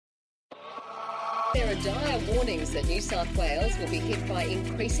There are dire warnings that New South Wales will be hit by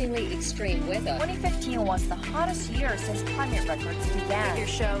increasingly extreme weather. 2015 was the hottest year since climate records began. Figures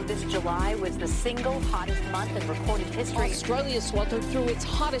show this July was the single hottest month in recorded history. Australia sweltered through its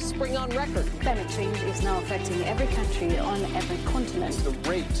hottest spring on record. Climate change is now affecting every country on every continent. It's the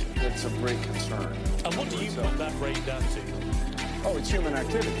rate that's of great concern. And what do you put that rate down to? Oh, it's human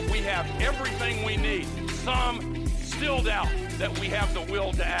activity. We have everything we need. Some still doubt that we have the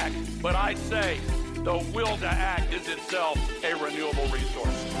will to act, but I say the will to act is itself a renewable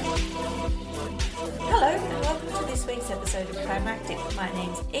resource. Hello and welcome to this week's episode of Climactic. My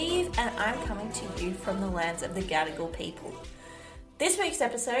name's Eve and I'm coming to you from the lands of the Gadigal people. This week's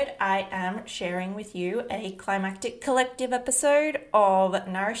episode I am sharing with you a Climactic collective episode of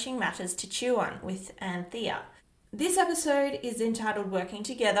Nourishing Matters to Chew On with Anthea. This episode is entitled Working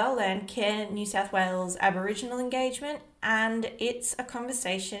Together, Landcare, New South Wales Aboriginal Engagement, and it's a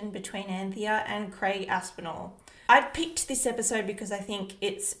conversation between Anthea and Craig Aspinall. I picked this episode because I think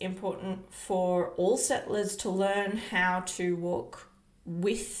it's important for all settlers to learn how to walk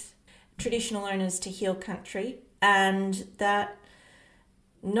with traditional owners to heal country, and that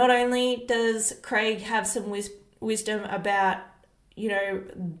not only does Craig have some wisdom about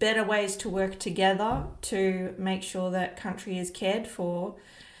better ways to work together to make sure that country is cared for,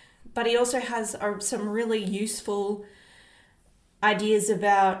 but he also has some really useful ideas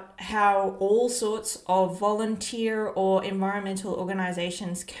about how all sorts of volunteer or environmental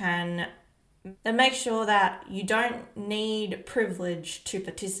organisations can make sure that you don't need privilege to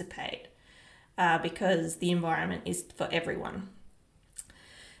participate because the environment is for everyone.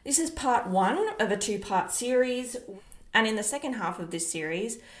 This is part one of a two-part series. And in the second half of this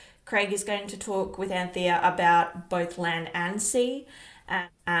series, Craig is going to talk with Anthea about both land and sea.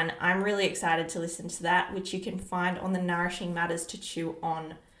 And I'm really excited to listen to that, which you can find on the Nourishing Matters to Chew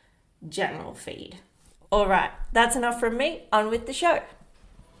On general feed. All right, that's enough from me. On with the show.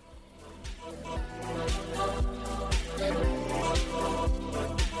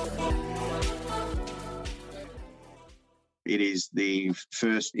 It is the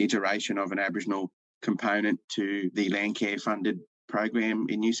first iteration of an Aboriginal component to the Landcare funded program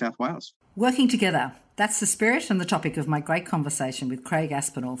in New South Wales. Working together. That's the spirit and the topic of my great conversation with Craig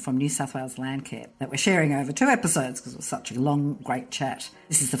Aspinall from New South Wales Landcare that we're sharing over 2 episodes because it was such a long, great chat.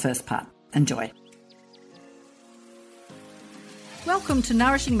 This is the first part. Enjoy. Welcome to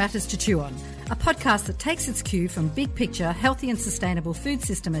Nourishing Matters to Chew On, a podcast that takes its cue from big picture, healthy and sustainable food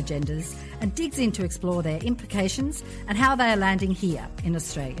system agendas and digs in to explore their implications and how they are landing here in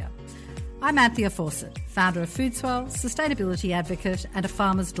Australia. I'm Anthea Fawcett, founder of Foodswell, sustainability advocate and a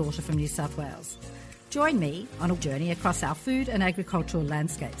farmer's daughter from New South Wales. Join me on a journey across our food and agricultural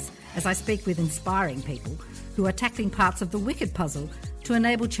landscapes as I speak with inspiring people who are tackling parts of the wicked puzzle to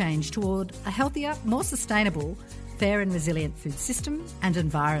enable change toward a healthier, more sustainable, fair and resilient food system and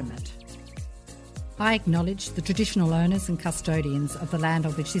environment. I acknowledge the traditional owners and custodians of the land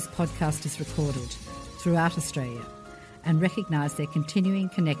on which this podcast is recorded throughout Australia, and recognise their continuing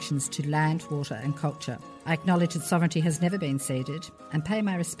connections to land, water and culture. I acknowledge that sovereignty has never been ceded and pay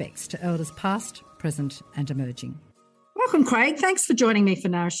my respects to elders past, present and emerging. Welcome, Craig. Thanks for joining me for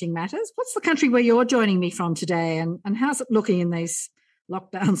Nourishing Matters. What's the country where you're joining me from today and how's it looking in these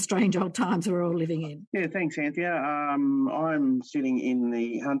lockdown, strange old times we're all living in? Yeah, thanks, Anthea. I'm sitting in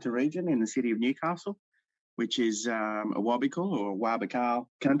the Hunter region in the city of Newcastle, which is a Wabikal or Wabakal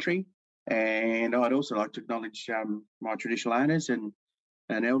country. And I'd also like to acknowledge my traditional owners and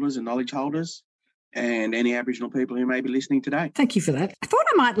elders and knowledge holders and any Aboriginal people who may be listening today. Thank you for that. I thought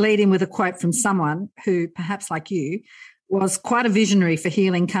I might lead in with a quote from someone who, perhaps like you, was quite a visionary for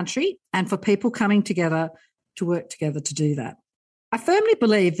healing country and for people coming together to work together to do that. I firmly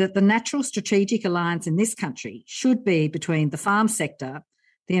believe that the natural strategic alliance in this country should be between the farm sector,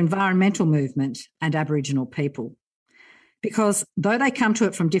 the environmental movement and Aboriginal people. Because though they come to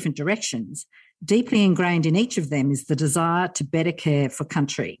it from different directions, deeply ingrained in each of them is the desire to better care for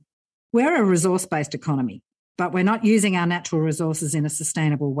country. We're a resource-based economy, but we're not using our natural resources in a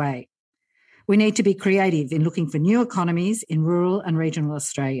sustainable way. We need to be creative in looking for new economies in rural and regional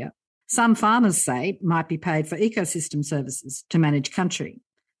Australia. Some farmers say might be paid for ecosystem services to manage country.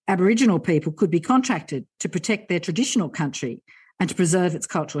 Aboriginal people could be contracted to protect their traditional country and to preserve its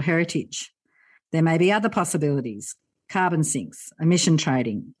cultural heritage. There may be other possibilities: carbon sinks, emission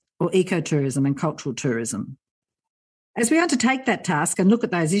trading, or ecotourism and cultural tourism. As we undertake that task and look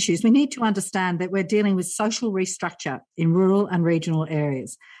at those issues, we need to understand that we're dealing with social restructure in rural and regional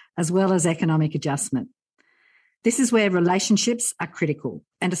areas, as well as economic adjustment. This is where relationships are critical,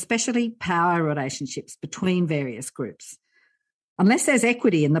 and especially power relationships between various groups. Unless there's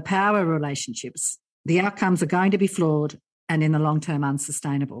equity in the power relationships, the outcomes are going to be flawed and in the long term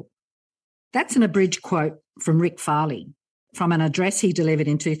unsustainable. That's an abridged quote from Rick Farley from an address he delivered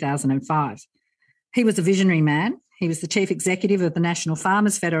in 2005. He was a visionary man. He was the chief executive of the National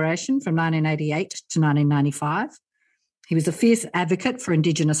Farmers Federation from 1988 to 1995. He was a fierce advocate for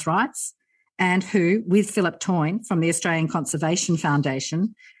Indigenous rights and who, with Philip Toyne from the Australian Conservation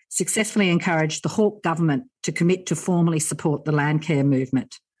Foundation, successfully encouraged the Hawke government to commit to formally support the Landcare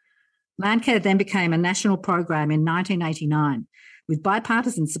movement. Landcare then became a national program in 1989 with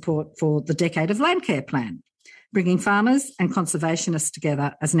bipartisan support for the Decade of Landcare plan, bringing farmers and conservationists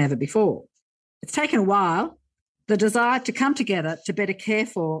together as never before. It's taken a while. The desire to come together to better care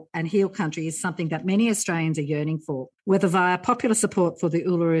for and heal country is something that many Australians are yearning for, whether via popular support for the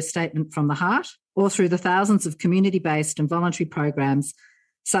Uluru Statement from the Heart or through the thousands of community-based and voluntary programs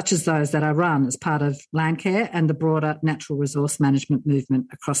such as those that are run as part of Landcare and the broader natural resource management movement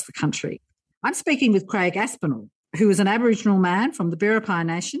across the country. I'm speaking with Craig Aspinall, who is an Aboriginal man from the Biripi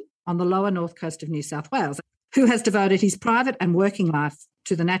Nation on the lower north coast of New South Wales, who has devoted his private and working life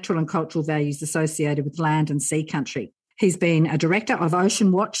to the natural and cultural values associated with land and sea country. He's been a director of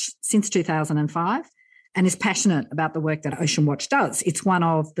Ocean Watch since 2005 and is passionate about the work that Ocean Watch does. It's one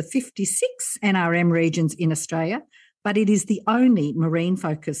of the 56 NRM regions in Australia, but it is the only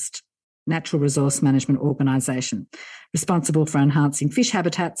marine-focused natural resource management organisation responsible for enhancing fish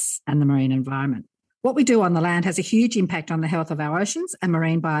habitats and the marine environment. What we do on the land has a huge impact on the health of our oceans and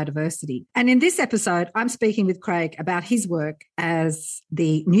marine biodiversity. And in this episode, I'm speaking with Craig about his work as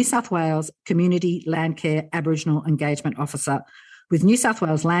the New South Wales Community Landcare Aboriginal Engagement Officer with New South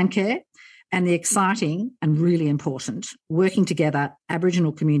Wales Landcare and the exciting and really important Working Together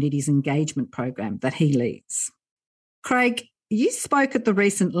Aboriginal Communities Engagement Program that he leads. Craig, you spoke at the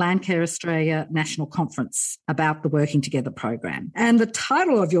recent Landcare Australia National Conference about the Working Together program. And the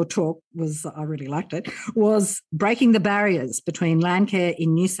title of your talk was, I really liked it, was Breaking the Barriers Between Landcare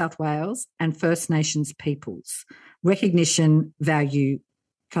in New South Wales and First Nations Peoples, Recognition, Value,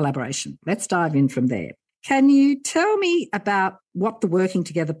 Collaboration. Let's dive in from there. Can you tell me about what the Working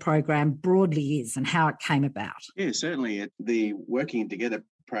Together program broadly is and how it came about? Yeah, certainly. The Working Together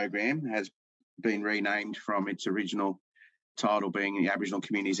program has been renamed from its original title being the Aboriginal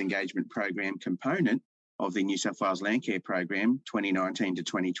Communities Engagement Program component of the New South Wales Landcare Program 2019 to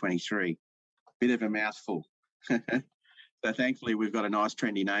 2023. Bit of a mouthful. So thankfully we've got a nice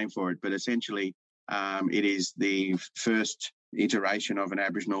trendy name for it, but essentially it is the first iteration of an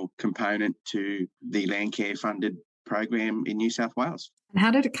Aboriginal component to the Landcare funded program in New South Wales. And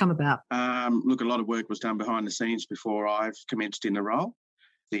how did it come about? Look, a lot of work was done behind the scenes before I've commenced in the role.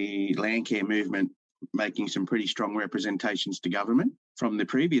 The Landcare movement making some pretty strong representations to government from the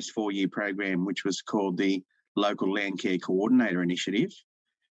previous 4-year program, which was called the Local Landcare Coordinator Initiative,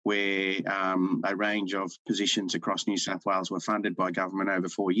 where a range of positions across New South Wales were funded by government over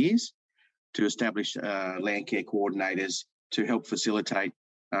 4 years to establish landcare coordinators to help facilitate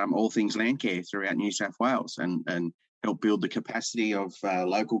all things landcare throughout New South Wales and help build the capacity of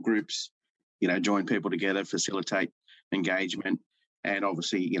local groups, join people together, facilitate engagement, and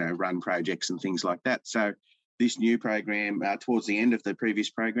obviously, run projects and things like that. So this new program, towards the end of the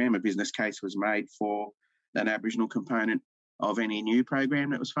previous program, a business case was made for an Aboriginal component of any new program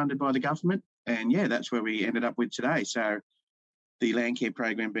that was funded by the government. And yeah, that's where we ended up with today. So the Landcare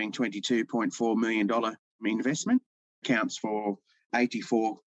program being $22.4 million investment accounts for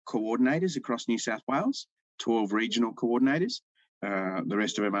 84 coordinators across New South Wales, 12 regional coordinators. The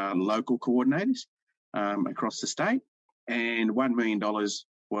rest of them are local coordinators across the state. And $1 million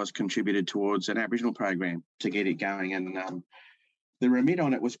was contributed towards an Aboriginal program to get it going. And the remit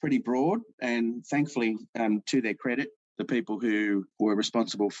on it was pretty broad. And thankfully, to their credit, the people who were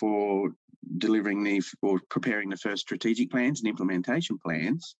responsible for delivering or preparing the first strategic plans and implementation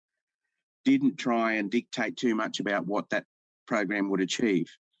plans didn't try and dictate too much about what that program would achieve.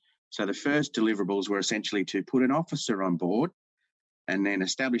 So the first deliverables were essentially to put an officer on board and then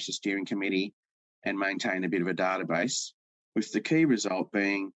establish a steering committee and maintain a bit of a database, with the key result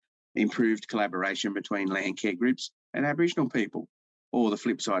being improved collaboration between landcare groups and Aboriginal people, or the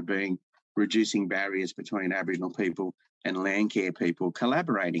flip side being reducing barriers between Aboriginal people and landcare people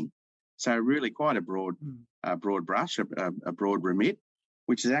collaborating. So really quite a broad brush, a broad remit,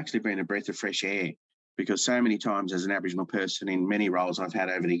 which has actually been a breath of fresh air, because so many times as an Aboriginal person in many roles I've had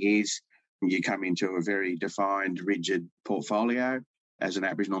over the years, you come into a very defined, rigid portfolio as an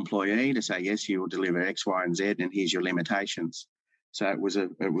Aboriginal employee to say, yes, you will deliver X, Y, and Z, and here's your limitations. So it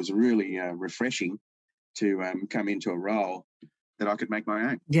was really refreshing to come into a role that I could make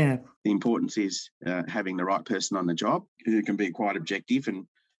my own. Yeah. The importance is having the right person on the job who can be quite objective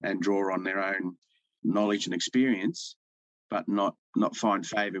and draw on their own knowledge and experience, but not find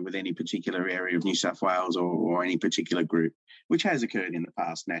favour with any particular area of New South Wales or any particular group, which has occurred in the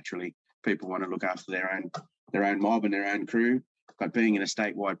past. Naturally, people want to look after their own mob and their own crew, but being in a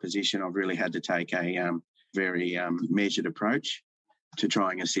statewide position, I've really had to take a very measured approach to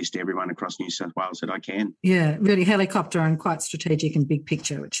try and assist everyone across New South Wales that I can. Yeah, really helicopter and quite strategic and big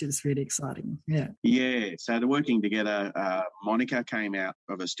picture, which is really exciting. Yeah. Yeah, so the working together, Monica came out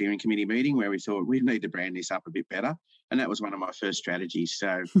of a steering committee meeting where we thought we need to brand this up a bit better, and that was one of my first strategies.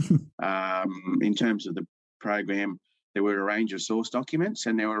 So in terms of the program, there were a range of source documents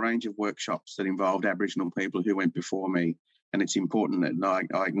and there were a range of workshops that involved Aboriginal people who went before me, and it's important that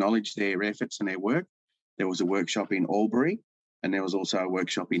I acknowledge their efforts and their work. There was a workshop in Albury, and there was also a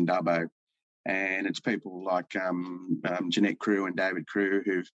workshop in Dubbo. And it's people like Jeanette Crew and David Crew,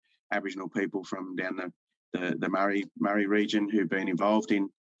 who've Aboriginal people from down the Murray region who've been involved in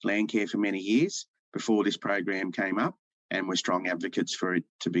Landcare for many years before this program came up, and were strong advocates for it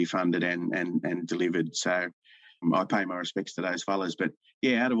to be funded and delivered. So I pay my respects to those fellas. But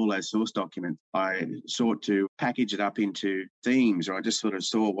yeah, out of all those source documents, I sought to package it up into themes, or I just sort of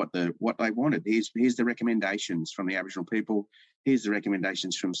saw what they wanted. Here's the recommendations from the Aboriginal people. Here's the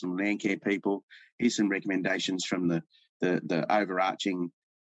recommendations from some Landcare people. Here's some recommendations from the overarching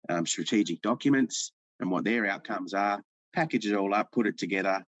strategic documents and what their outcomes are. Package it all up, put it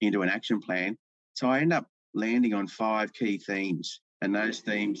together into an action plan. So I end up landing on 5 key themes. And those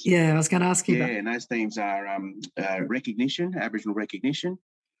themes... Yeah, I was going to ask you that. Yeah, and those themes are recognition, Aboriginal recognition,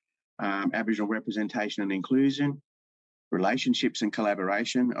 Aboriginal representation and inclusion, relationships and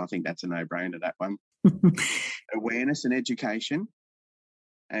collaboration. I think that's a no-brainer, that one. Awareness and education,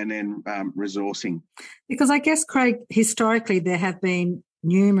 and then resourcing. Because I guess, Craig, historically there have been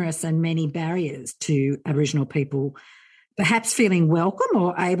numerous and many barriers to Aboriginal people perhaps feeling welcome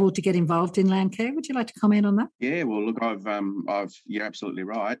or able to get involved in Landcare. Would you like to comment on that? Yeah, well, look, you're absolutely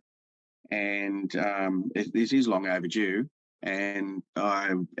right, and this is long overdue. And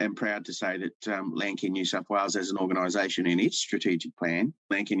I am proud to say that Landcare New South Wales, as an organisation in its strategic plan,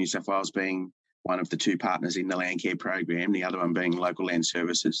 Landcare New South Wales being one of the 2 partners in the Landcare program, the other one being Local Land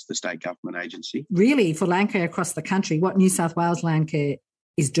Services, the state government agency. Really, for Landcare across the country, what New South Wales Landcare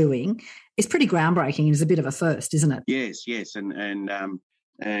is doing is pretty groundbreaking and is a bit of a first, isn't it? Yes, and I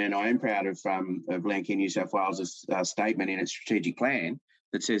am proud of Landcare New South Wales' statement in its strategic plan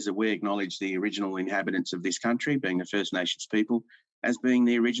that says that we acknowledge the original inhabitants of this country, being the First Nations people, as being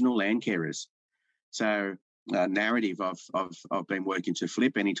the original land carers. So narrative I've been working to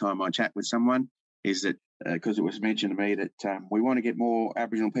flip anytime I chat with someone is that, because it was mentioned to me that we want to get more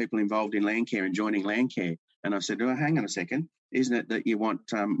Aboriginal people involved in Landcare and joining Landcare. And I said, oh, hang on a second. Isn't it that you want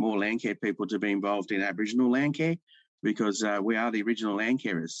more Landcare people to be involved in Aboriginal Landcare? Because we are the original land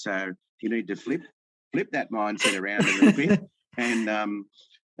carers. So you need to flip that mindset around a little bit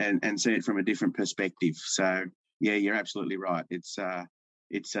and see it from a different perspective. So, yeah, you're absolutely right. It's a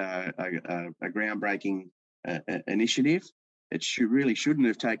groundbreaking initiative. It really shouldn't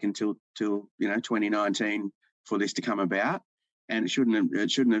have taken till 2019 for this to come about, and it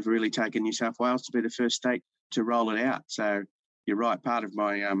shouldn't have really taken New South Wales to be the first state to roll it out. So you're right. Part of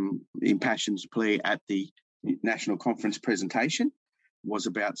my impassioned plea at the national conference presentation was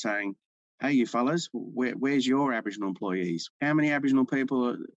about saying, hey, you fellas, where's your Aboriginal employees? How many Aboriginal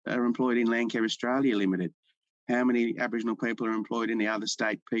people are employed in Landcare Australia Limited? How many Aboriginal people are employed in the other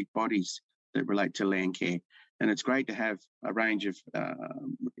state peak bodies that relate to Landcare? And it's great to have a range of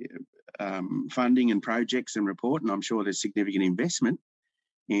funding and projects and report, and I'm sure there's significant investment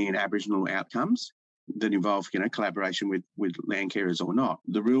in Aboriginal outcomes that involve, collaboration with land carers or not.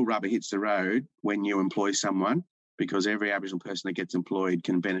 The real rubber hits the road when you employ someone, because every Aboriginal person that gets employed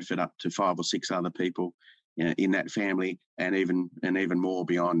can benefit up to 5 or 6 other people in that family, and even more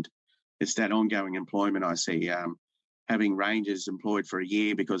beyond. It's that ongoing employment I see. Having rangers employed for a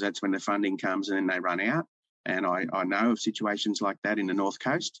year because that's when the funding comes and then they run out. And I know of situations like that in the North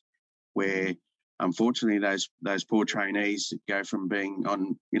Coast where, unfortunately, those poor trainees go from being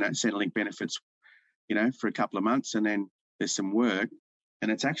on, Centrelink benefits, for a couple of months, and then there's some work. And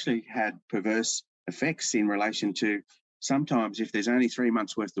it's actually had perverse effects in relation to sometimes if there's only 3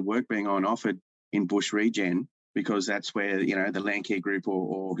 months worth of work being offered in Bush Regen, because that's where, the Landcare group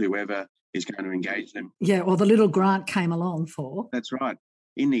or whoever is going to engage them. Yeah, or the little grant came along for. That's right.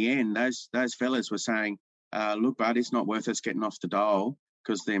 In the end, those fellas were saying, look, bud, it's not worth us getting off the dole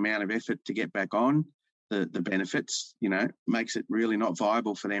because the amount of effort to get back on, the benefits, makes it really not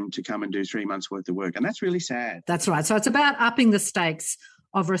viable for them to come and do 3 months worth of work. And that's really sad. That's right. So it's about upping the stakes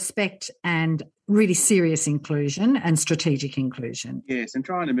of respect and really serious inclusion and strategic inclusion. Yes, and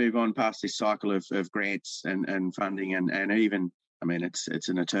trying to move on past this cycle of grants and funding and even, it's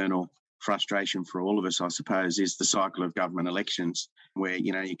an eternal frustration for all of us, I suppose, is the cycle of government elections where,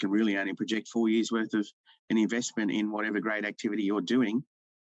 you can really only project 4 years worth of an investment in whatever great activity you're doing.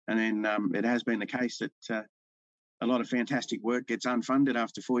 And then it has been the case that a lot of fantastic work gets unfunded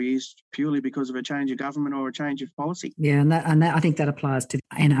after 4 years purely because of a change of government or a change of policy. Yeah, and that I think that applies to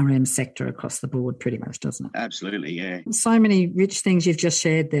the NRM sector across the board pretty much, doesn't it? Absolutely, yeah. So many rich things you've just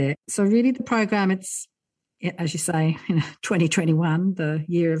shared there. So really the program, it's, as you say, 2021, the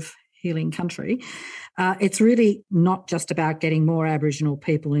year of healing country, it's really not just about getting more Aboriginal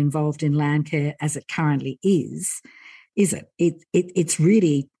people involved in Landcare as it currently is it? It's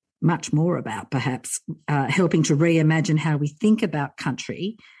really much more about perhaps helping to reimagine how we think about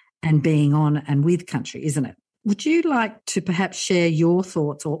country and being on and with country, isn't it? Would you like to perhaps share your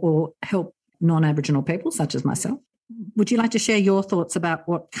thoughts or help non-Aboriginal people such as myself? Would you like to share your thoughts about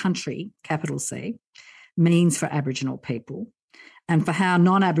what country, capital C, means for Aboriginal people and for how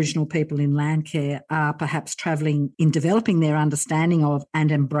non-Aboriginal people in Landcare are perhaps travelling in developing their understanding of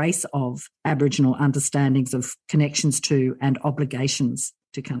and embrace of Aboriginal understandings of connections to and obligations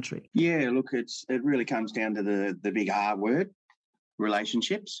to country? Yeah, look, it really comes down to the big R word,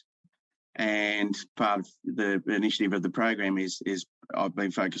 relationships. And part of the initiative of the program is I've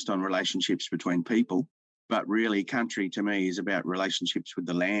been focused on relationships between people, but really country to me is about relationships with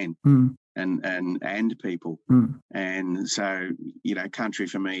the land and people. And so, country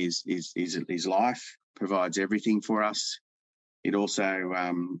for me is life, provides everything for us. It also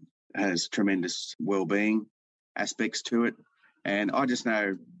has tremendous well-being aspects to it. And I just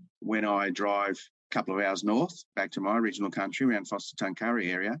know when I drive a couple of hours north back to my original country around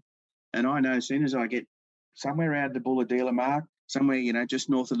Foster-Tuncurry area, and I know as soon as I get somewhere around the Bulladila mark, somewhere, just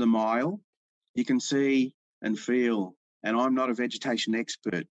north of the mile, you can see and feel, and I'm not a vegetation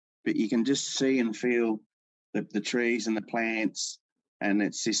expert, but you can just see and feel the trees and the plants, and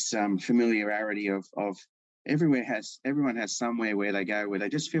it's this familiarity of everyone has somewhere where they go where they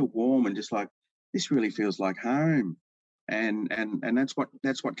just feel warm and just like, this really feels like home. And that's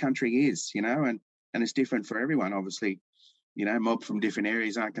what country is, and it's different for everyone. Obviously, mob from different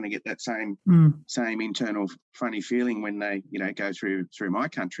areas aren't going to get that same internal funny feeling when they, go through my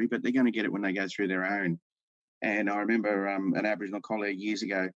country, but they're going to get it when they go through their own. And I remember an Aboriginal colleague years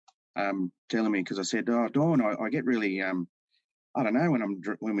ago telling me, because I said, "Oh, Dawn, I get really, I don't know,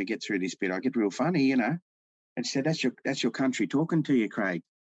 when we get through this bit, I get real funny, And she said, "That's your country talking to you, Craig,"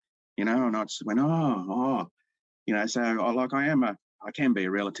 And I just went, so I can be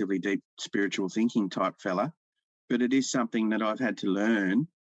a relatively deep spiritual thinking type fella, but it is something that I've had to learn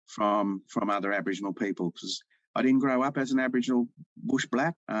from other Aboriginal people, because I didn't grow up as an Aboriginal bush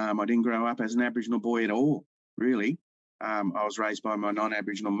black. I didn't grow up as an Aboriginal boy at all, really. I was raised by my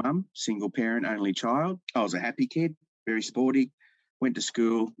non-Aboriginal mum, single parent, only child. I was a happy kid, very sporty, went to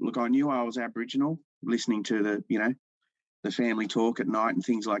school. Look, I knew I was Aboriginal, listening to the family talk at night and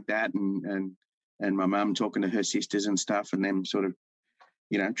things like that, and my mum talking to her sisters and stuff, and them sort of,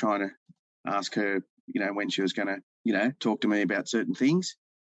 trying to ask her, when she was going to, talk to me about certain things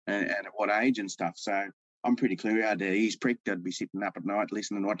and at what age and stuff. So I'm pretty clear. I had the ears pricked. I'd be sitting up at night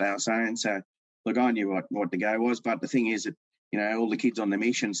listening to what they were saying. So, look, I knew what the go was. But the thing is that, all the kids on the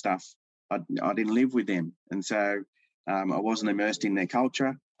mission stuff, I didn't live with them. And so I wasn't immersed in their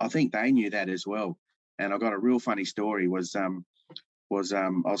culture. I think they knew that as well. And I got a real funny story was I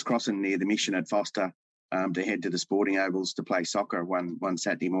was crossing near the mission at Foster to head to the sporting ovals to play soccer one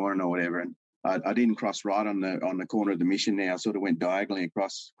Saturday morning or whatever. And I didn't cross right on the corner of the mission now. I sort of went diagonally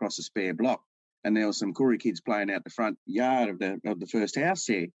across a spare block. And there were some Koori kids playing out the front yard of the first house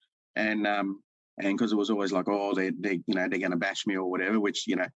there. And because it was always like, oh, they're going to bash me or whatever, which,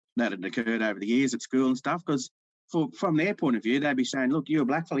 that had occurred over the years at school and stuff. Because from their point of view, they'd be saying, look, you're a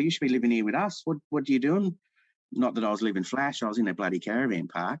black fella, you should be living here with us. What are you doing? Not that I was living flash. I was in a bloody caravan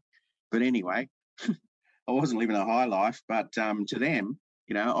park. But anyway, I wasn't living a high life. But to them,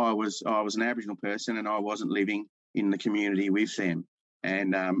 I was an Aboriginal person, and I wasn't living in the community with them,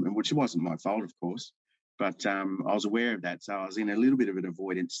 and which wasn't my fault, of course. But I was aware of that, so I was in a little bit of an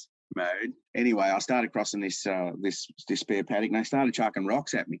avoidance mode. Anyway, I started crossing this spare paddock, and they started chucking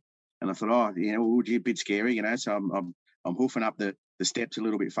rocks at me, and I thought, a bit scary, So I'm hoofing up the steps a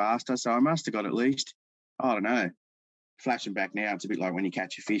little bit faster. So I must have got at least, I don't know, flashing back now, it's a bit like when you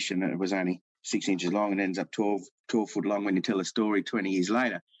catch a fish and it was only 6 inches long and ends up 12 foot long when you tell a story 20 years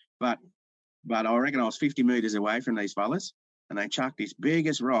later. But But I reckon I was 50 metres away from these fellas, and they chucked this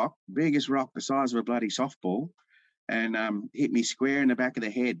biggest rock the size of a bloody softball, and hit me square in the back of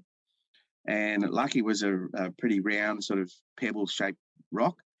the head. And lucky it was a pretty round sort of pebble-shaped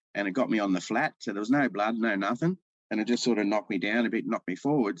rock, and it got me on the flat, so there was no blood, no nothing, and it just sort of knocked me down a bit, knocked me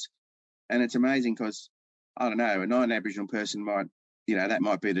forwards. And it's amazing because, I don't know, a non-Aboriginal person might, that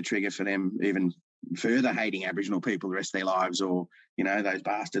might be the trigger for them even further hating Aboriginal people the rest of their lives, or, those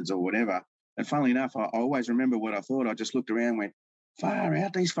bastards or whatever. And funnily enough, I always remember what I thought. I just looked around and went, far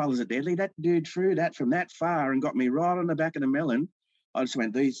out, these fellas are deadly. That dude threw that from that far and got me right on the back of the melon. I just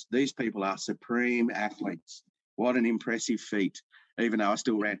went, these people are supreme athletes. What an impressive feat. Even though I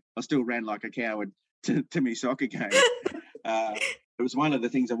still ran like a coward to my soccer game. It was one of the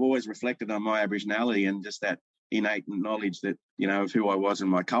things I've always reflected on my Aboriginality, and just that innate knowledge that, of who I was and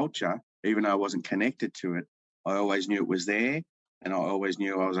my culture, even though I wasn't connected to it, I always knew it was there, and I always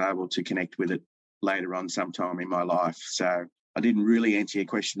knew I was able to connect with it later on sometime in my life. So I didn't really answer your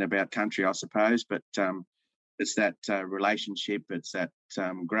question about country, I suppose, but it's that relationship, it's that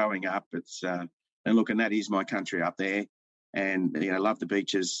growing up, and that is my country up there. And, love the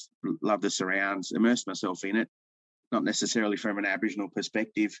beaches, love the surrounds, immerse myself in it, not necessarily from an Aboriginal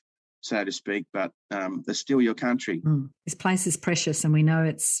perspective, so to speak, but they're still your country. This place is precious, and we know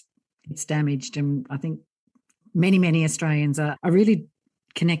it's damaged, and I think many Australians are really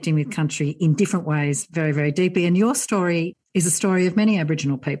connecting with country in different ways, very, very deeply. And your story is a story of many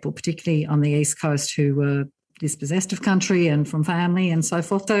Aboriginal people, particularly on the East Coast, who were dispossessed of country and from family and so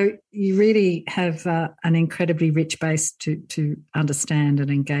forth. So you really have an incredibly rich base to understand and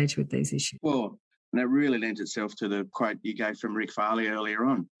engage with these issues. Well, and that really lends itself to the quote you gave from Rick Farley earlier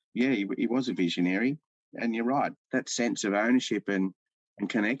on. Yeah, he was a visionary, and you're right. That sense of ownership and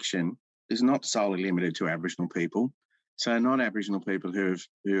connection is not solely limited to Aboriginal people. So non-Aboriginal people who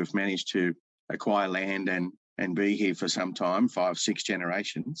have managed to acquire land and be here for some time, 5-6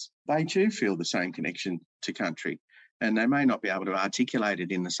 generations, they too feel the same connection to country. And they may not be able to articulate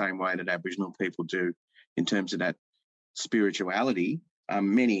it in the same way that Aboriginal people do in terms of that spirituality.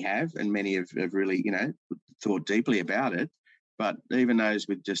 Many have, and many have really, thought deeply about it. But even those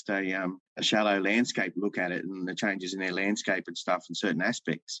with just a shallow landscape look at it and the changes in their landscape and stuff in certain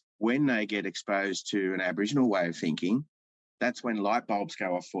aspects, when they get exposed to an Aboriginal way of thinking, that's when light bulbs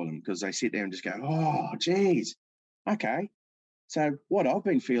go off for them, because they sit there and just go, oh, geez, okay. So what I've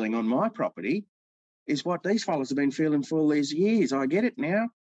been feeling on my property is what these fellas have been feeling for all these years. I get it now.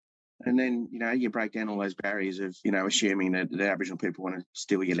 And then, you break down all those barriers of, assuming that the Aboriginal people want to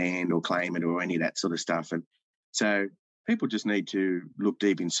steal your land or claim it or any of that sort of stuff. And so people just need to look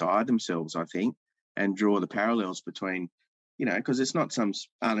deep inside themselves, I think, and draw the parallels between, because it's not some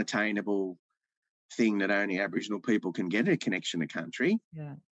unattainable thing that only Aboriginal people can get a connection to country.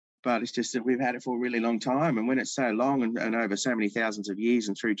 Yeah. But it's just that we've had it for a really long time. And when it's so long and over so many thousands of years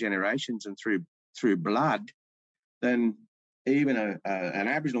and through generations and through blood, then even an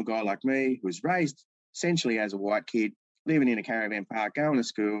Aboriginal guy like me, who was raised essentially as a white kid, living in a caravan park, going to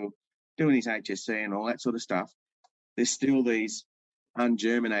school, doing his HSC and all that sort of stuff, there's still these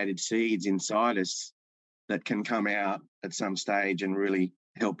ungerminated seeds inside us that can come out at some stage and really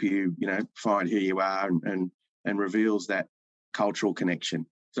help you, find who you are and reveals that cultural connection.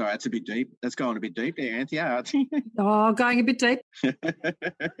 So that's a bit deep. That's going a bit deep there, Anthea. Oh, going a bit deep.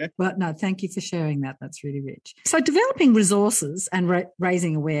 But no, thank you for sharing that. That's really rich. So developing resources and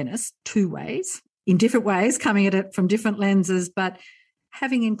raising awareness, two ways, in different ways, coming at it from different lenses, but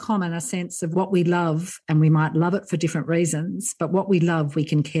having in common a sense of what we love, and we might love it for different reasons, but what we love we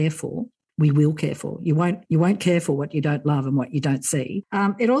can care for. We will care for. You won't care for what you don't love and what you don't see.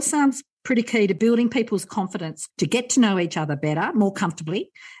 It all sounds pretty key to building people's confidence to get to know each other better, more comfortably,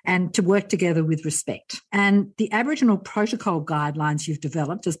 and to work together with respect. And the Aboriginal protocol guidelines you've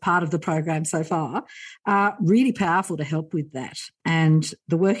developed as part of the program so far are really powerful to help with that. And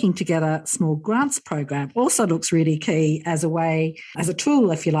the Working Together Small Grants program also looks really key as a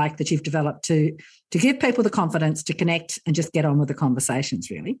tool, if you like, that you've developed to give people the confidence to connect and just get on with the conversations,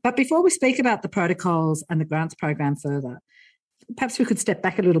 really. But before we speak about the protocols and the grants program further, perhaps we could step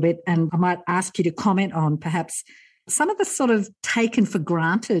back a little bit, and I might ask you to comment on perhaps some of the sort of taken for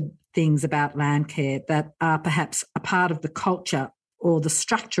granted things about Landcare that are perhaps a part of the culture or the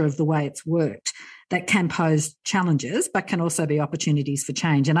structure of the way it's worked that can pose challenges but can also be opportunities for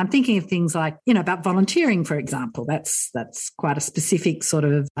change. And I'm thinking of things like, about volunteering, for example. That's quite a specific sort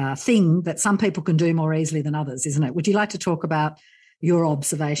of thing that some people can do more easily than others, isn't it? Would you like to talk about your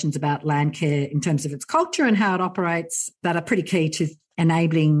observations about Landcare in terms of its culture and how it operates that are pretty key to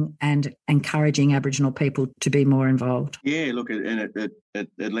enabling and encouraging Aboriginal people to be more involved. Yeah, look, and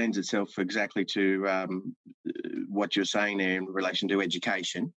it lends itself exactly to what you're saying there in relation to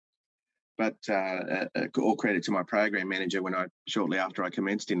education. But all credit to my program manager when shortly after I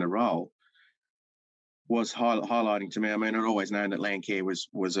commenced in the role, was highlighting to me. I mean, I'd always known that Landcare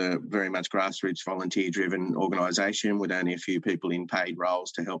was a very much grassroots, volunteer-driven organisation with only a few people in paid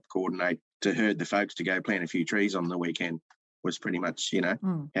roles to help coordinate, to herd the folks to go plant a few trees on the weekend. Was pretty much,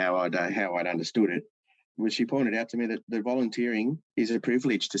 how I'd understood it. Well, she pointed out to me that volunteering is a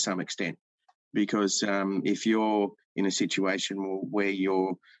privilege to some extent, because if you're in a situation where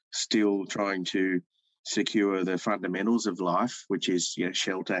you're still trying to secure the fundamentals of life, which is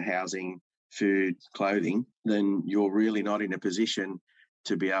shelter, housing, food, clothing, then you're really not in a position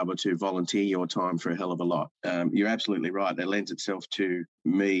to be able to volunteer your time for a hell of a lot. You're absolutely right. That lends itself to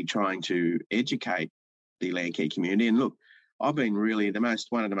me trying to educate the Landcare community. And look, I've been really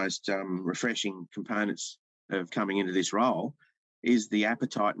one of the most refreshing components of coming into this role is the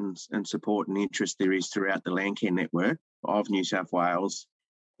appetite and support and interest there is throughout the Landcare network of New South Wales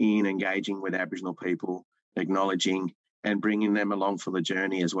in engaging with Aboriginal people, acknowledging and bringing them along for the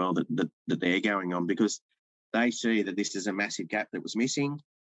journey as well that they're going on, because they see that this is a massive gap that was missing.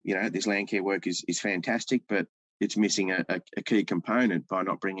 This Landcare work is fantastic, but it's missing a key component by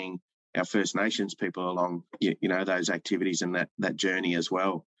not bringing our First Nations people along, those activities and that journey as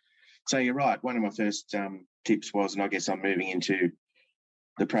well. So you're right. One of my first tips was, and I guess I'm moving into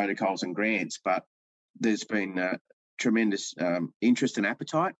the protocols and grants, but there's been tremendous interest and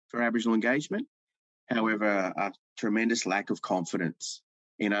appetite for Aboriginal engagement. However, a tremendous lack of confidence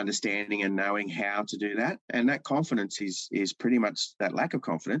in understanding and knowing how to do that. And that confidence is pretty much, that lack of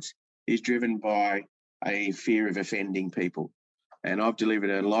confidence is driven by a fear of offending people. And I've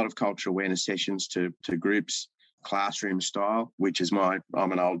delivered a lot of cultural awareness sessions to groups, classroom style, which is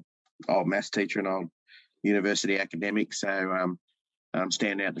I'm an old maths teacher and old university academic. So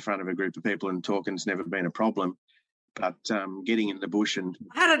standing out the front of a group of people and talking's never been a problem. But getting in the bush and...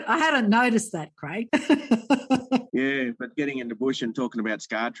 I hadn't noticed that, Craig. Yeah, but getting in the bush and talking about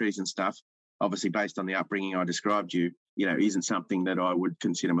scar trees and stuff, obviously based on the upbringing I described isn't something that I would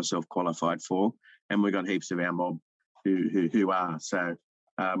consider myself qualified for. And we've got heaps of our mob who are. So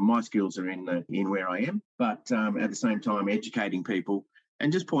my skills are in where I am, but at the same time educating people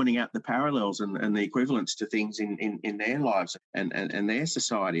and just pointing out the parallels and the equivalence to things in their lives and their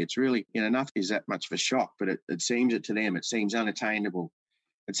society. It's really, nothing is that much of a shock, but it seems to them, it seems unattainable.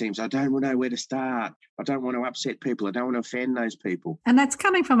 It seems I don't know where to start. I don't want to upset people. I don't want to offend those people. And that's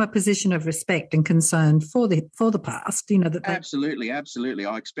coming from a position of respect and concern for the past. Absolutely.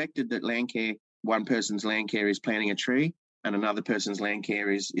 I expected that Landcare, one person's Landcare is planting a tree and another person's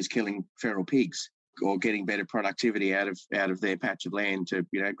Landcare is killing feral pigs or getting better productivity out of their patch of land to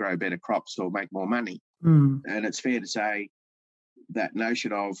grow better crops or make more money. And it's fair to say that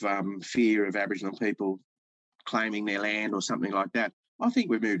notion of fear of Aboriginal people claiming their land or something like that, I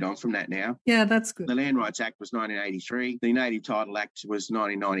think we've moved on from that now. Yeah, that's good. The Land Rights Act was 1983. The Native Title Act was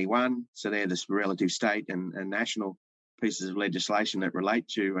 1991. So they're the relative state and national pieces of legislation that relate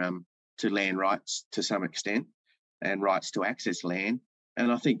to land rights to some extent and rights to access land.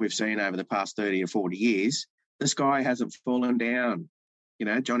 And I think we've seen over the past 30 or 40 years, the sky hasn't fallen down.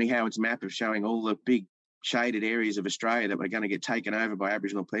 Johnny Howard's map of showing all the big shaded areas of Australia that were going to get taken over by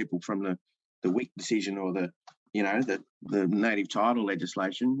Aboriginal people from the WIC decision or the native title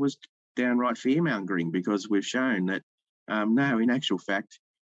legislation was downright fear-mongering, because we've shown that, no, in actual fact,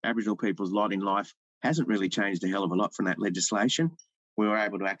 Aboriginal people's lot in life hasn't really changed a hell of a lot from that legislation. We were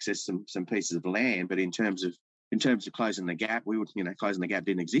able to access some pieces of land, but in terms of closing the gap, closing the gap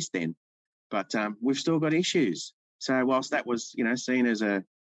didn't exist then. But we've still got issues. So whilst that was, seen as a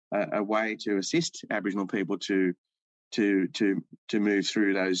way to assist Aboriginal people to move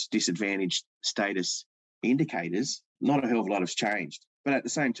through those disadvantaged status indicators, not a hell of a lot has changed. But at the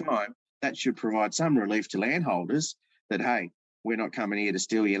same time, that should provide some relief to landholders that, hey, we're not coming here to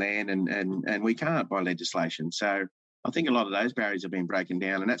steal your land and we can't by legislation. So I think a lot of those barriers have been broken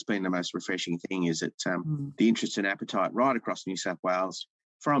down, and that's been the most refreshing thing, is that the interest and appetite right across New South Wales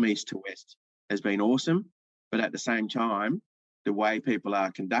from east to west has been awesome. But at the same time, the way people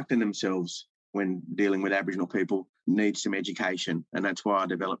are conducting themselves when dealing with Aboriginal people needs some education. And that's why I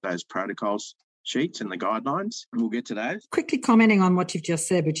developed those protocols sheets and the guidelines, and we'll get to those. Quickly commenting on what you've just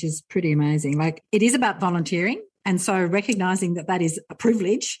said, which is pretty amazing. Like, it is about volunteering, and so recognising that is a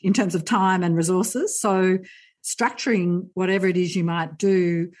privilege in terms of time and resources. So structuring whatever it is you might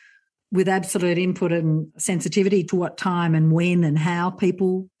do with absolute input and sensitivity to what time and when and how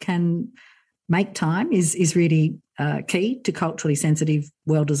people can make time is really key to culturally sensitive,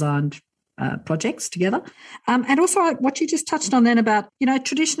 well-designed projects together. And also what you just touched on then about,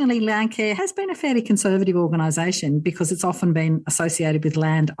 traditionally Landcare has been a fairly conservative organisation because it's often been associated with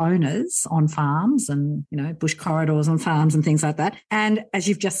land owners on farms and, bush corridors on farms and things like that. And as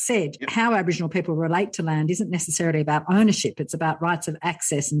you've just said, how Aboriginal people relate to land isn't necessarily about ownership. It's about rights of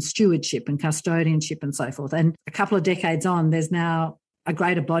access and stewardship and custodianship and so forth. And a couple of decades on, there's now a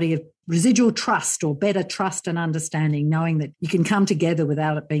greater body of residual trust or better trust and understanding, knowing that you can come together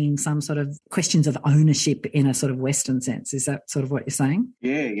without it being some sort of questions of ownership in a sort of Western sense. Is that sort of what you're saying?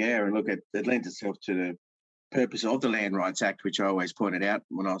 Yeah. And look, it lends itself to the purpose of the Land Rights Act, which I always pointed out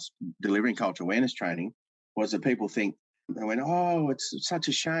when I was delivering cultural awareness training, was that people think, they went, oh, it's such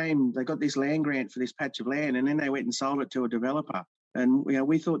a shame. They got this land grant for this patch of land and then they went and sold it to a developer. And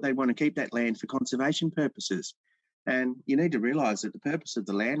we thought they'd want to keep that land for conservation purposes. And you need to realise that the purpose of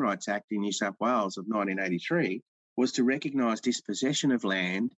the Land Rights Act in New South Wales of 1983 was to recognise dispossession of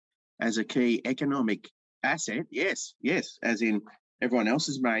land as a key economic asset. Yes, as in everyone else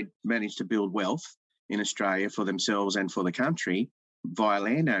has managed to build wealth in Australia for themselves and for the country via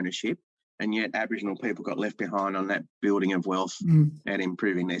land ownership, and yet Aboriginal people got left behind on that building of wealth and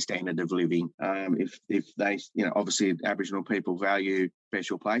improving their standard of living. If they, obviously Aboriginal people value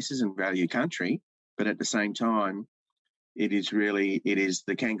special places and value country, but at the same time, it is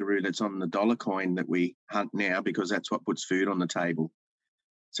the kangaroo that's on the dollar coin that we hunt now because that's what puts food on the table.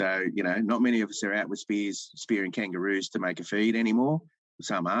 So, not many of us are out with spears spearing kangaroos to make a feed anymore.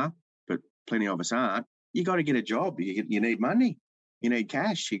 Some are, but plenty of us aren't. You got to get a job. You need money. You need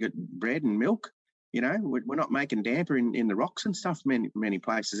cash. You got bread and milk. We're not making damper in the rocks and stuff many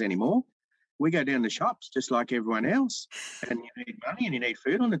places anymore. We go down the shops just like everyone else, and you need money and you need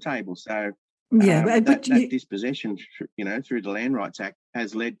food on the table. So, that dispossession, through the Land Rights Act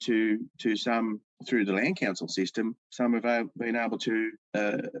has led to some, through the Land Council system, some have been able to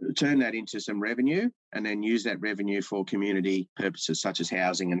turn that into some revenue and then use that revenue for community purposes such as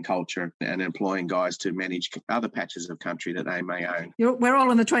housing and culture and employing guys to manage other patches of country that they may own. We're all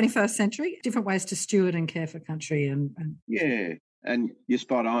in the 21st century, different ways to steward and care for country. Yeah. And you're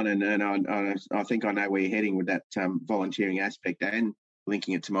spot on, and I think I know where you're heading with that volunteering aspect, and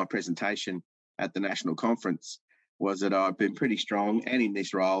linking it to my presentation at the national conference was that I've been pretty strong and in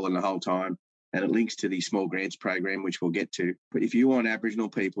this role and the whole time, and it links to the small grants program, which we'll get to. But if you want Aboriginal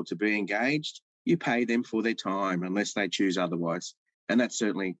people to be engaged, you pay them for their time unless they choose otherwise. And that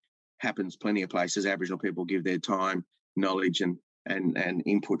certainly happens plenty of places. Aboriginal people give their time, knowledge and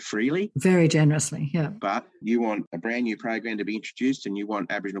input freely. Very generously, yeah. But you want a brand new program to be introduced and you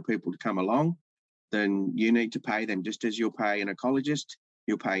want Aboriginal people to come along, then you need to pay them just as you'll pay an ecologist,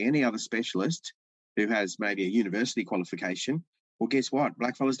 you'll pay any other specialist who has maybe a university qualification. Well, guess what?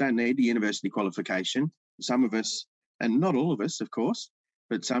 Blackfellas don't need the university qualification. Some of us, and not all of us, of course,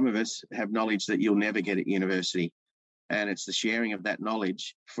 but some of us have knowledge that you'll never get at university. And it's the sharing of that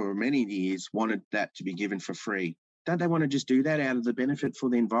knowledge for many years wanted that to be given for free. Don't they want to just do that out of the benefit for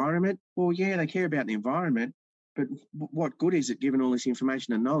the environment? Well, yeah, they care about the environment, but what good is it given all this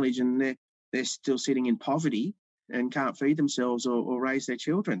information and knowledge and they're still sitting in poverty and can't feed themselves or raise their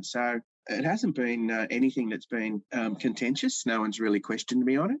children? So it hasn't been anything that's been contentious. No one's really questioned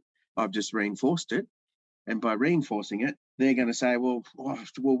me on it. I've just reinforced it. And by reinforcing it, they're going to say, well,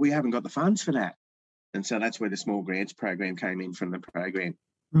 we haven't got the funds for that. And so that's where the small grants program came in from the program.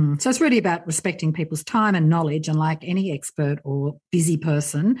 So it's really about respecting people's time and knowledge, and like any expert or busy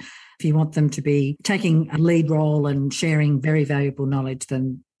person, if you want them to be taking a lead role and sharing very valuable knowledge,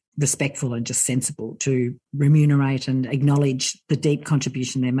 then respectful and just sensible to remunerate and acknowledge the deep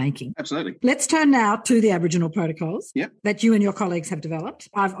contribution they're making. Absolutely. Let's turn now to the Aboriginal protocols that you and your colleagues have developed.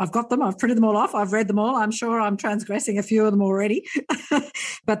 I've got them. I've printed them all off. I've read them all. I'm sure I'm transgressing a few of them already,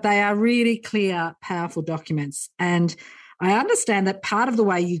 but they are really clear, powerful documents. And I understand that part of the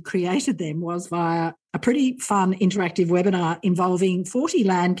way you created them was via a pretty fun interactive webinar involving 40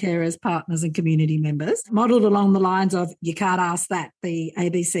 Landcarers, partners and community members, modelled along the lines of You Can't Ask That, the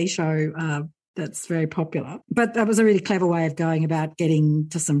ABC show that's very popular. But that was a really clever way of going about getting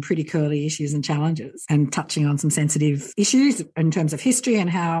to some pretty curly issues and challenges and touching on some sensitive issues in terms of history and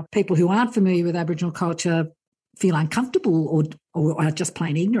how people who aren't familiar with Aboriginal culture feel uncomfortable or are just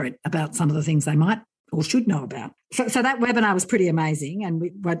plain ignorant about some of the things they might or should know about. So that webinar was pretty amazing, and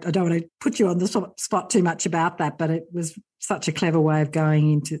I don't want to put you on the spot too much about that, but it was such a clever way of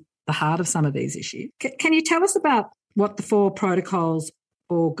going into the heart of some of these issues. Can you tell us about what the 4 protocols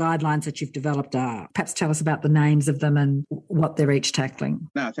or guidelines that you've developed are? Perhaps tell us about the names of them and what they're each tackling.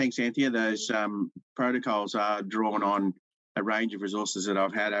 No, thanks, Anthea. Those protocols are drawn on a range of resources that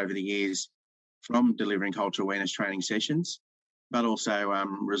I've had over the years from delivering cultural awareness training sessions, but also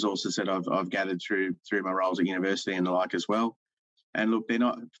resources that I've gathered through my roles at university and the like as well. And look,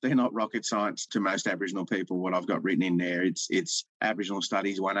 they're not rocket science to most Aboriginal people. What I've got written in there, it's Aboriginal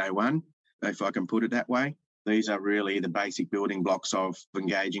Studies 101, if I can put it that way. These are really the basic building blocks of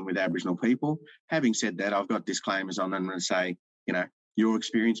engaging with Aboriginal people. Having said that, I've got disclaimers on them and say, your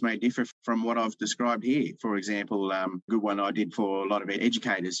experience may differ from what I've described here. For example, good one I did for a lot of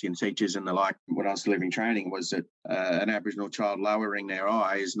educators and teachers and the like when I was delivering training was that an Aboriginal child lowering their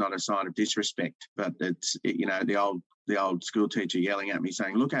eye is not a sign of disrespect, but it's, the old school teacher yelling at me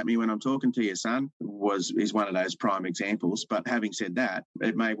saying, "Look at me when I'm talking to you, son," is one of those prime examples. But having said that,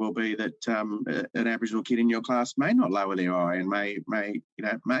 it may well be that an Aboriginal kid in your class may not lower their eye and may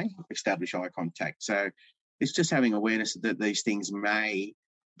establish eye contact. So it's just having awareness that these things may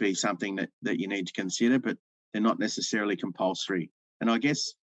be something that you need to consider, but they're not necessarily compulsory. And I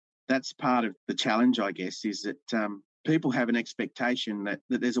guess that's part of the challenge, is that people have an expectation that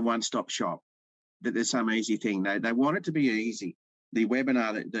there's a one-stop shop, that there's some easy thing. They want it to be easy. The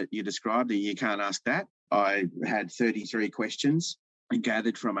webinar that you described, the You Can't Ask That, I had 33 questions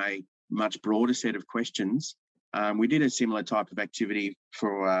gathered from a much broader set of questions. We did a similar type of activity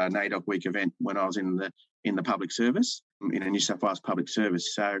for a NAIDOC Week event when I was in the public service, in a New South Wales public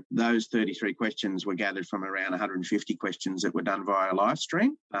service. So those 33 questions were gathered from around 150 questions that were done via live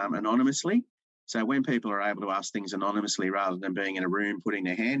stream anonymously. So when people are able to ask things anonymously rather than being in a room putting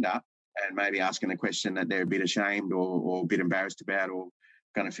their hand up and maybe asking a question that they're a bit ashamed or a bit embarrassed about or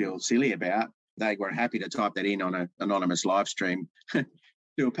going to feel silly about, they were happy to type that in on an anonymous live stream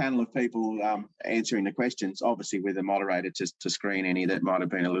to a panel of people answering the questions, obviously with a moderator to screen any that might have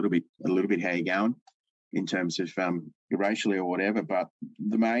been a little bit how you going in terms of racially or whatever. But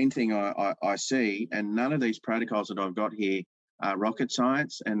the main thing I see, and none of these protocols that I've got here are rocket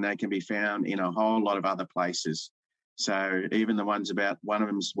science, and they can be found in a whole lot of other places. So even the ones about, one of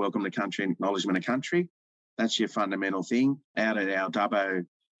them's welcome to country and acknowledgement of country, that's your fundamental thing. Out at our Dubbo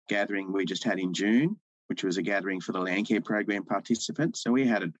gathering we just had in June, which was a gathering for the Landcare program participants. So we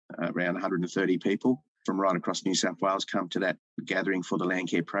had around 130 people from right across New South Wales come to that gathering for the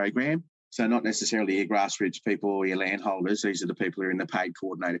Landcare program. So not necessarily your grassroots people or your landholders. These are the people who are in the paid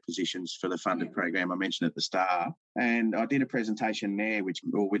coordinator positions for the funded program I mentioned at the start. And I did a presentation there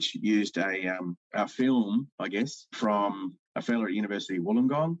which used a film, from a fellow at University of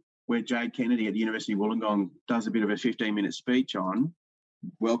Wollongong, where Jade Kennedy at the University of Wollongong does a bit of a 15-minute speech on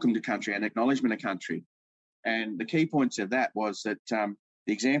welcome to country and acknowledgement of country. And the key points of that was that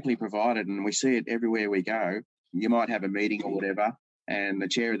the example he provided, and we see it everywhere we go, you might have a meeting or whatever, and the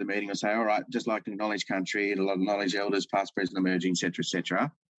chair of the meeting will say, all right, just like to acknowledge country, it'll acknowledge elders, past, present, emerging, et cetera, et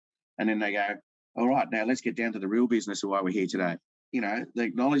cetera. And then they go, all right, now let's get down to the real business of why we're here today. The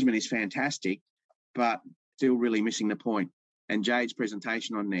acknowledgement is fantastic, but still really missing the point. And Jade's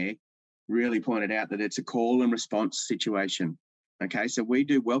presentation on there really pointed out that it's a call and response situation. Okay, so we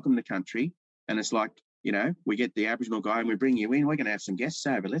do welcome the country, and it's like, we get the Aboriginal guy and we bring you in. We're going to have some guests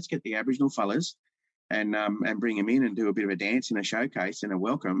over. Let's get the Aboriginal fellas and bring them in and do a bit of a dance and a showcase and a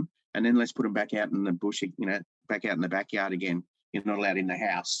welcome, and then let's put them back out in the bush, back out in the backyard again. You're not allowed in the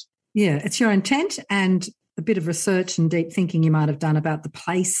house. Yeah, it's your intent and a bit of research and deep thinking you might have done about the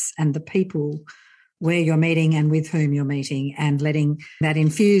place and the people where you're meeting and with whom you're meeting, and letting that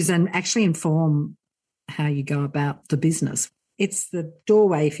infuse and actually inform how you go about the business. It's the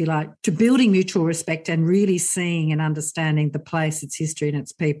doorway, if you like, to building mutual respect and really seeing and understanding the place, its history and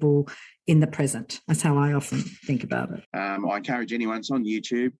its people in the present. That's how I often think about it. I encourage anyone, it's on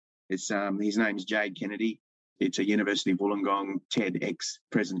YouTube. It's his name is Jade Kennedy. It's a University of Wollongong TEDx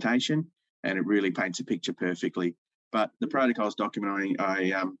presentation, and it really paints a picture perfectly. But the protocols document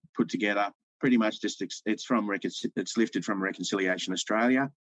I put together pretty much just it's lifted from Reconciliation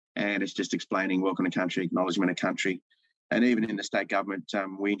Australia, and it's just explaining welcome to country, acknowledgement of country. And even in the state government,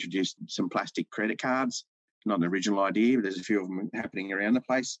 we introduced some plastic credit cards. Not an original idea, but there's a few of them happening around the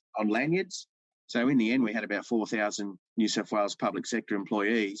place on lanyards. So in the end, we had about 4,000 New South Wales public sector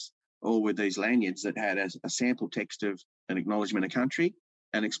employees, all with these lanyards that had a sample text of an acknowledgement of country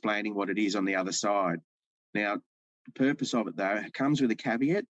and explaining what it is on the other side. Now, the purpose of it, though, comes with a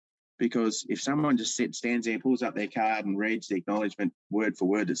caveat, because if someone just stands there, pulls up their card and reads the acknowledgement word for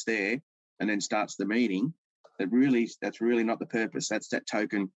word that's there and then starts the meeting, that's really not the purpose. That's that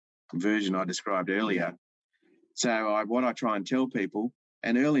token version I described earlier. So what I try and tell people,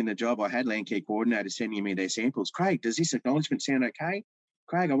 and early in the job I had Landcare coordinators sending me their samples. Craig, does this acknowledgement sound okay?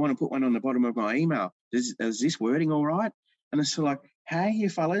 Craig, I want to put one on the bottom of my email. Is this wording all right? And it's like, hey, you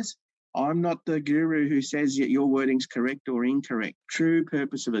fellas, I'm not the guru who says that your wording's correct or incorrect. True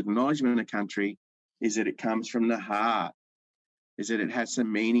purpose of acknowledgement of country is that it comes from the heart, is that it has some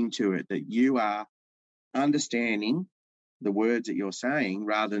meaning to it, that you are understanding the words that you're saying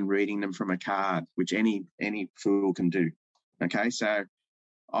rather than reading them from a card, which any fool can do. Okay, so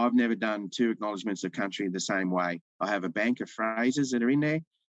I've never done 2 acknowledgements of country the same way. I have a bank of phrases that are in there,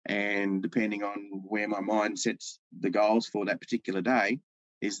 and depending on where my mind sets the goals for that particular day,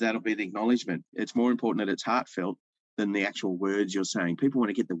 that'll be the acknowledgement. It's more important that it's heartfelt than the actual words you're saying. People want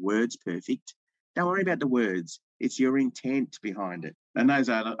to get the words perfect. Don't worry about the words. It's your intent behind it. And those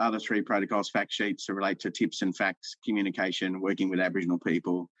other 3 protocols, fact sheets that relate to tips and facts, communication, working with Aboriginal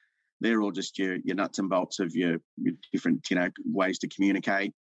people, they're all just your nuts and bolts of your different, ways to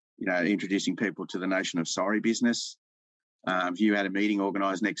communicate, introducing people to the notion of sorry business. If you had a meeting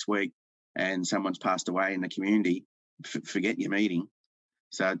organised next week and someone's passed away in the community, forget your meeting.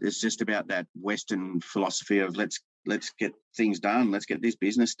 So it's just about that Western philosophy of let's get things done, let's get this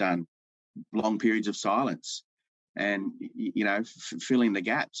business done. Long periods of silence and, filling the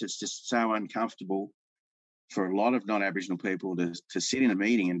gaps. It's just so uncomfortable for a lot of non-Aboriginal people to sit in a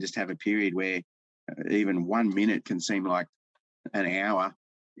meeting and just have a period where even 1 minute can seem like an hour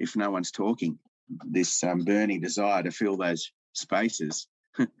if no one's talking. This burning desire to fill those spaces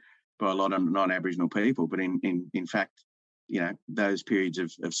by a lot of non-Aboriginal people. But in fact, those periods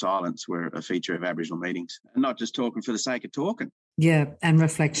of silence were a feature of Aboriginal meetings, and not just talking for the sake of talking. Yeah, and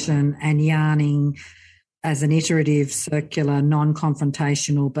reflection and yarning as an iterative, circular,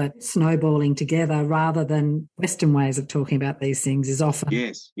 non-confrontational, but snowballing together rather than Western ways of talking about these things is often...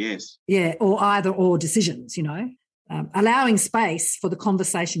 Yes. Yeah, or either-or decisions, allowing space for the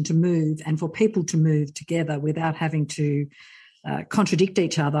conversation to move and for people to move together without having to contradict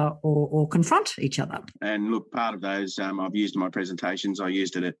each other or confront each other. And look, part of those I've used in my presentations. I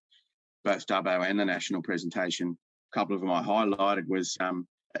used it at both Dubbo and the national presentation. A couple of them I highlighted was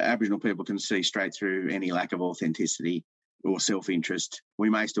Aboriginal people can see straight through any lack of authenticity or self-interest. We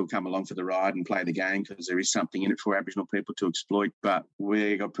may still come along for the ride and play the game because there is something in it for Aboriginal people to exploit, but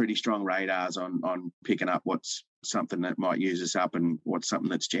we've got pretty strong radars on picking up what's something that might use us up and what's something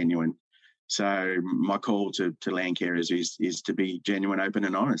that's genuine. So my call to Landcarers is to be genuine, open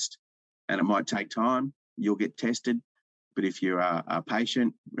and honest. And it might take time. You'll get tested. But if you are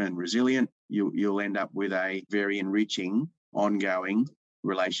patient and resilient, you'll end up with a very enriching, ongoing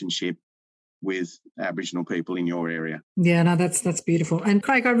relationship with Aboriginal people in your area. Yeah, no, that's beautiful. And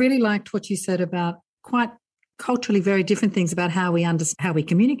Craig, I really liked what you said about quite culturally very different things about how we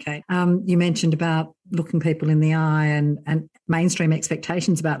communicate. You mentioned about looking people in the eye and mainstream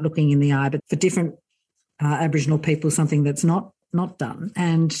expectations about looking in the eye, but for different Aboriginal people, something that's not done.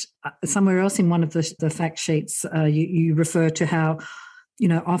 And somewhere else in one of the fact sheets, you refer to how,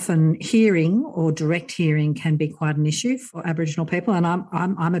 often hearing or direct hearing can be quite an issue for Aboriginal people, and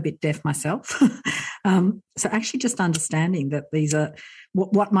I'm a bit deaf myself. So actually, just understanding that these are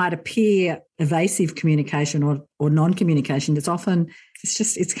what might appear evasive communication or non-communication.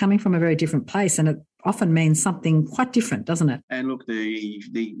 It's coming from a very different place, and it often means something quite different, doesn't it? And look,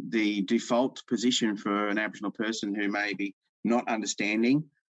 the default position for an Aboriginal person who may be not understanding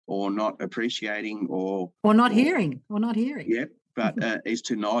or not appreciating or not hearing. Yep. But is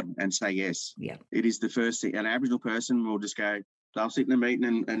to nod and say yes. Yeah. It is the first thing. An Aboriginal person will just go, they'll sit in a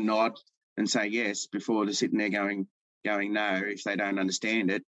meeting and nod and say yes before they're sitting there going no if they don't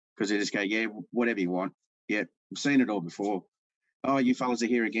understand it, because they just go, yeah, whatever you want. Yeah, I've seen it all before. Oh, you fellas are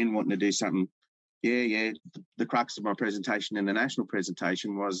here again wanting to do something. Yeah. The crux of my presentation and the national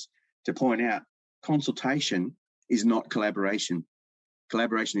presentation was to point out consultation is not collaboration.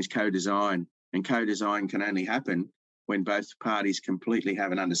 Collaboration is co-design, and co-design can only happen when both parties completely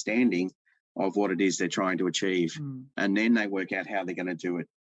have an understanding of what it is they're trying to achieve. And then they work out how they're going to do it.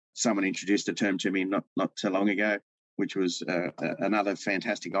 Someone introduced a term to me not so long ago, which was another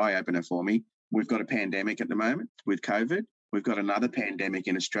fantastic eye-opener for me. We've got a pandemic at the moment with COVID. We've got another pandemic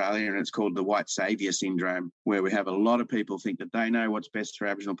in Australia, and it's called the white saviour syndrome, where we have a lot of people think that they know what's best for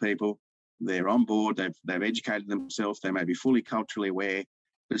Aboriginal people. They're on board. They've educated themselves. They may be fully culturally aware,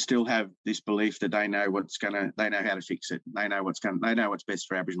 but still have this belief that they know how to fix it. They know what's best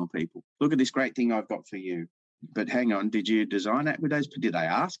for Aboriginal people. Look at this great thing I've got for you. But hang on, did you design that with those? Did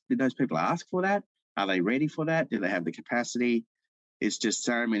those people ask for that? Are they ready for that? Do they have the capacity? It's just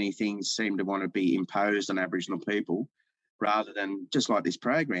so many things seem to want to be imposed on Aboriginal people, rather than just like this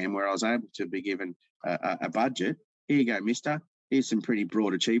program where I was able to be given a budget. Here you go, mister. Here's some pretty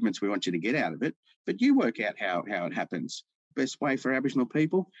broad achievements we want you to get out of it, but you work out how it happens. best way for Aboriginal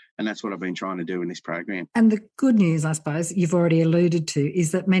people. And that's what I've been trying to do in this program. And the good news, I suppose, you've already alluded to,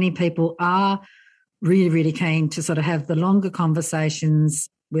 is that many people are really, really keen to sort of have the longer conversations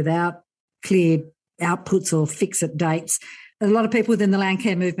without clear outputs or fix-it dates. A lot of people within the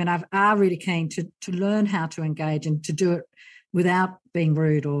Landcare movement are really keen to learn how to engage and to do it without being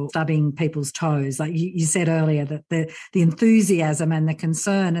rude or stubbing people's toes. Like you said earlier, that the enthusiasm and the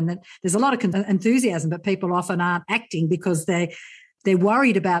concern, and that there's a lot of enthusiasm, but people often aren't acting because they're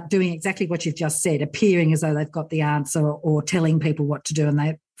worried about doing exactly what you've just said, appearing as though they've got the answer or telling people what to do, and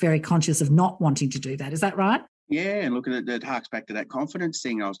they're very conscious of not wanting to do that. Is that right? Yeah, and look, it harks back to that confidence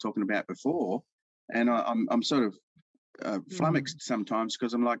thing I was talking about before, and I'm sort of flummoxed sometimes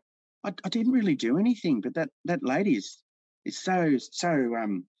because I'm like, I didn't really do anything, but that lady is so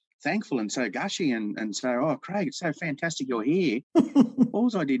thankful and so gushy and so, oh, Craig, it's so fantastic you're here.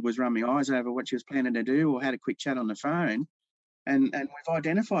 All I did was run my eyes over what she was planning to do or had a quick chat on the phone. And we've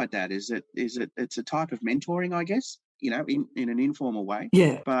identified that is that it's a type of mentoring, I guess, in an informal way.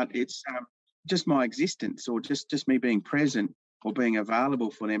 Yeah. But it's just my existence or just me being present or being available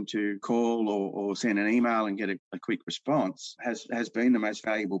for them to call or send an email and get a quick response has been the most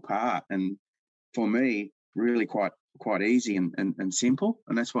valuable part. And for me, really quite easy and simple.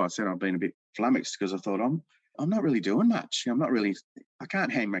 And that's why I said I've been a bit flummoxed, because I thought I'm not really doing much. I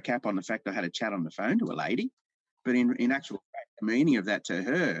can't hang my cap on the fact I had a chat on the phone to a lady. But in actual fact, the meaning of that to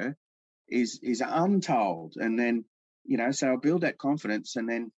her is untold. And then, so I'll build that confidence, and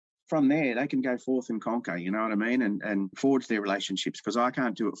then from there they can go forth and conquer, you know what I mean, and forge their relationships, because I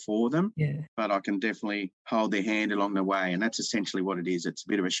can't do it for them, but I can definitely hold their hand along the way. And that's essentially what it is. It's a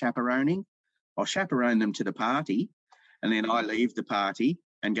bit of a chaperoning. I'll chaperone them to the party, and then I leave the party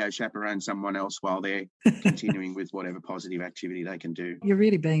and go chaperone someone else while they're continuing with whatever positive activity they can do. You're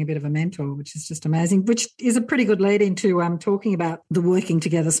really being a bit of a mentor, which is just amazing, which is a pretty good lead into talking about the Working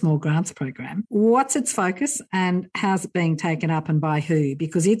Together Small Grants program. What's its focus and how's it being taken up and by who?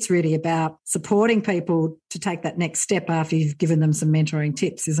 Because it's really about supporting people to take that next step after you've given them some mentoring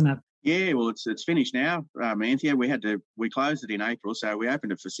tips, isn't it? Yeah, well, it's finished now, Anthea. We closed it in April, so we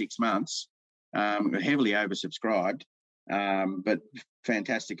opened it for 6 months, heavily oversubscribed. But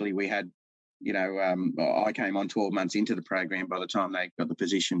fantastically, we had, I came on 12 months into the program by the time they got the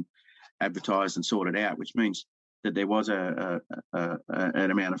position advertised and sorted out, which means that there was an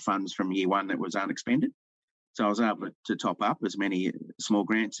amount of funds from year one that was unexpended. So I was able to top up as many small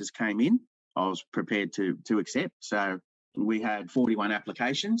grants as came in. I was prepared to accept. So we had 41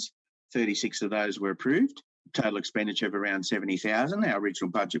 applications, 36 of those were approved, total expenditure of around 70,000. Our original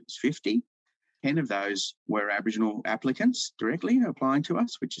budget was 50. 10 of those were Aboriginal applicants directly applying to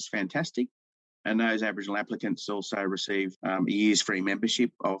us, which is fantastic. And those Aboriginal applicants also receive a year's free membership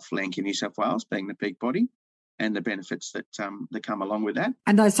of Landcare New South Wales, being the peak body, and the benefits that come along with that.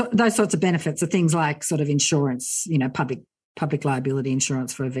 And those sorts of benefits are things like sort of insurance, public liability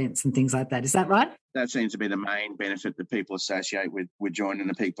insurance for events and things like that. Is that right? That seems to be the main benefit that people associate with joining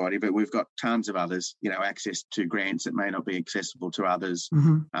the peak body, but we've got tons of others, access to grants that may not be accessible to others,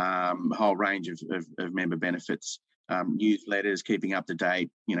 a whole range of member benefits, newsletters, keeping up to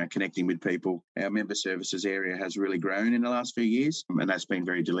date, connecting with people. Our member services area has really grown in the last few years, and that's been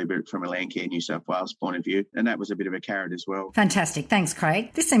very deliberate from a Landcare New South Wales point of view, and that was a bit of a carrot as well. Fantastic. Thanks,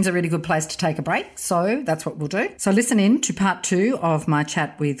 Craig. This seems a really good place to take a break, so that's what we'll do. So listen in to part 2 of my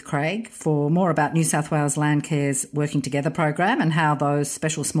chat with Craig for more about New South Wales Landcare's Working Together program and how those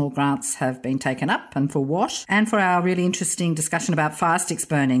special small grants have been taken up and for what, and for our really interesting discussion about fire sticks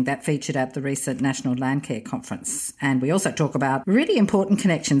burning that featured at the recent National Landcare Conference. And we also talk about really important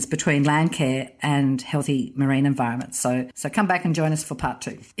connections between Landcare and healthy marine environments. So come back and join us for part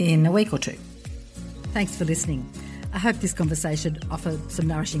 2 in a week or two. Thanks for listening. I hope this conversation offered some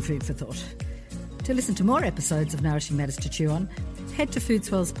nourishing food for thought. To listen to more episodes of Nourishing Matters to Chew On, head to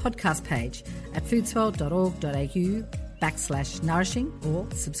Foodswell's podcast page at foodswell.org.au/nourishing or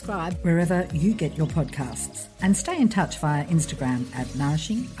subscribe wherever you get your podcasts. And stay in touch via Instagram at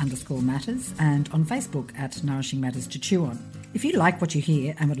nourishing_matters and on Facebook at Nourishing Matters to Chew On. If you like what you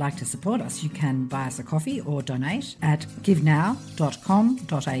hear and would like to support us, you can buy us a coffee or donate at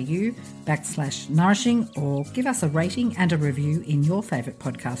givenow.com.au/nourishing or give us a rating and a review in your favourite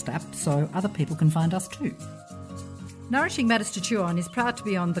podcast app so other people can find us too. Nourishing Matters to Chew On is proud to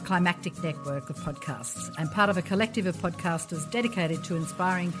be on the Climactic network of podcasts and part of a collective of podcasters dedicated to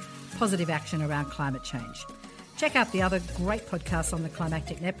inspiring positive action around climate change. Check out the other great podcasts on the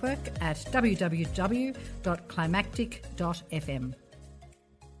Climactic network at www.climactic.fm.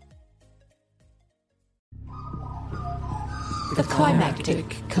 The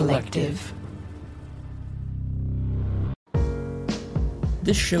Climactic Collective.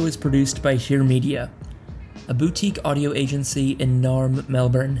 This show is produced by Hear Media, a boutique audio agency in Narm,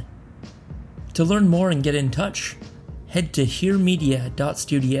 Melbourne. To learn more and get in touch, head to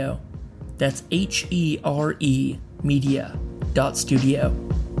hearmedia.studio. That's HERE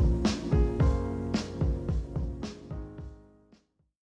media.studio.